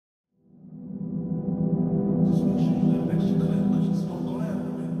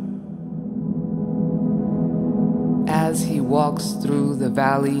as he walks through the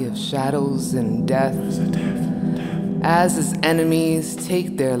valley of shadows and death. As his enemies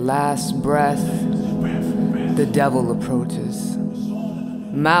take their last breath, the devil approaches,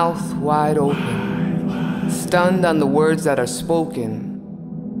 mouth wide open, stunned on the words that are spoken.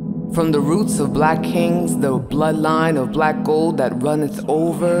 From the roots of black kings, the bloodline of black gold that runneth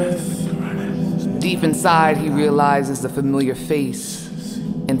over. Deep inside, he realizes the familiar face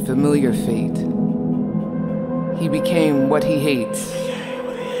and familiar fate. He became what he hates.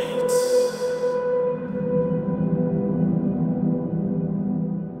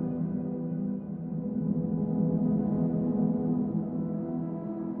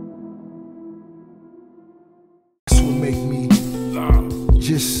 That's what make me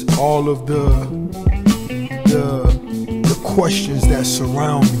just all of the questions that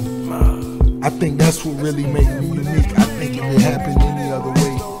surround me. I think that's what really makes me unique. I think if it happened any other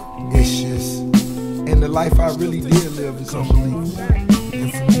way, it's just, and the life I really did live is unbelievable.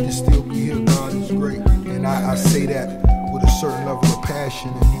 And for me to still be here, God is great. And I say that with a certain level of passion.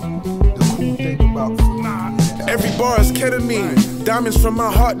 And the cool thing about for me, every bar is ketamine, diamonds from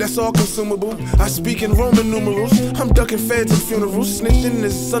my heart, that's all consumable. I speak in Roman numerals, I'm ducking feds and funerals, snitching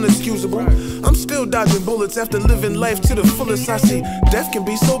is unexcusable. I'm still dodging bullets after living life to the fullest. I see death can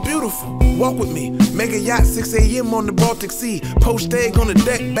be so beautiful. Walk with me, mega yacht, 6 a.m. on the Baltic Sea. Poached egg on the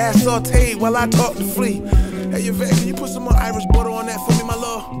deck, bass sauteed while I talk to Flea. Hey Yvette, can you put some more Irish butter on that for me, my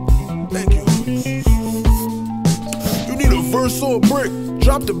love? Thank you. You need a verse or a brick,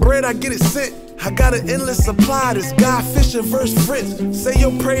 drop the bread, I get it sent. I got an endless supply, this Guy Fisher verse Fritz. Say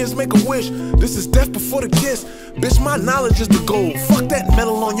your prayers, make a wish, this is death before the kiss. Bitch, my knowledge is the gold, fuck that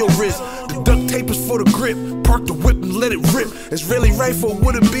metal on your wrist. The duct tape is for the grip, park the whip and let it rip. Israeli rifle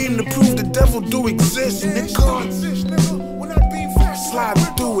with a beam to prove the devil do exist. Slide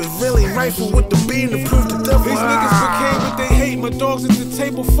through it, really rifle with the beam to prove the devil. These niggas became what they hate, my dogs at the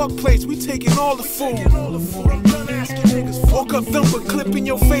table, fuck plates, we taking all the food. Walk up, dump a clip in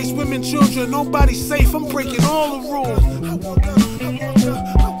your face, women, children, nobody safe, I'm breaking all the rules.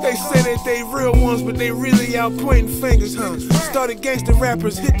 They say that they real ones, but they really out pointing fingers, huh? Started gangster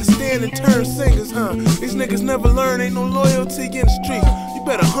rappers, hit the stand and turn singers, huh? These niggas never learn, ain't no loyalty in the streets. You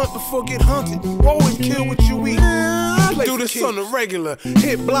better hunt before get hunted, always kill what you eat. I do this on the regular,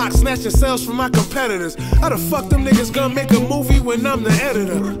 hit blocks, snatching cells from my competitors. How the fuck them niggas gonna make a movie when I'm the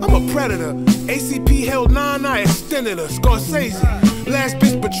editor? I'm a predator, ACP held 9, I extended her. Scorsese, last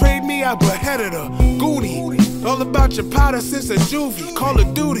bitch betrayed me, I beheaded her. Goody, all about your powder since a juvie. Call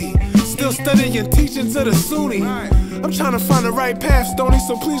of Duty, still studying teachings of the Sunni. I'm trying to find the right path, Stoney,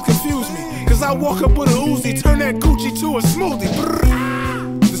 so please confuse me. Cause I walk up with a Uzi, turn that Gucci to a smoothie.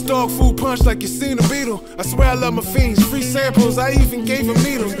 This dog food punch like you seen a beetle. I swear I love my fiends, free samples, I even gave them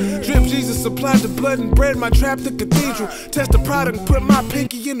needles. Drip Jesus supplied the blood and bread, my trap the cathedral. Test the product and put my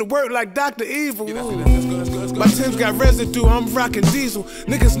pinky in the work like Dr. Evil. My Tim's got residue, I'm rocking diesel.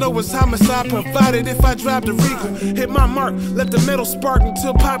 Niggas know it's homicide provided if I drive the Regal. Hit my mark, let the metal spark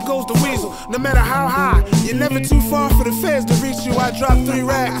until pop goes the weasel. No matter how high, you're never too far for the feds to reach you. I drop 3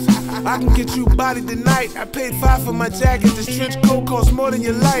 racks, I can get you bodied tonight. I paid 5 for my jacket, this trench coat costs more than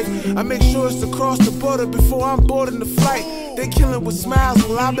your life. I make sure it's across the border before I'm boarding the flight. They killing with smiles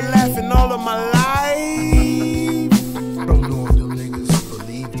while I've been laughing all of my life. I don't know if them niggas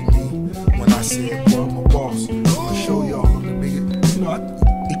believed me when I said, boy, I'm a boss. I'ma show y'all I'm the nigga. You know,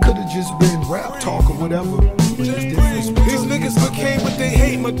 it could've just been rap talk or whatever. These niggas became what they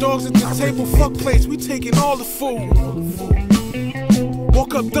hate, my dogs at the table, fuck plates, we taking all the food.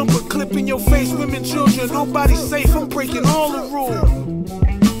 Walk up, dump a clip in your face, women, children, nobody safe, I'm breaking all the rules.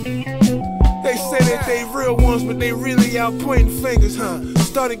 They say that they real ones, but they really out pointing fingers, huh?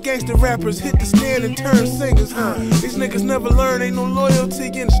 Started gangster rappers, hit the stand and turn singers, huh? These niggas never learn, ain't no loyalty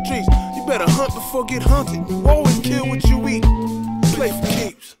in the streets. You better hunt before get hunted, always kill what you eat, play for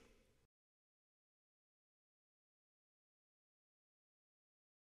keeps.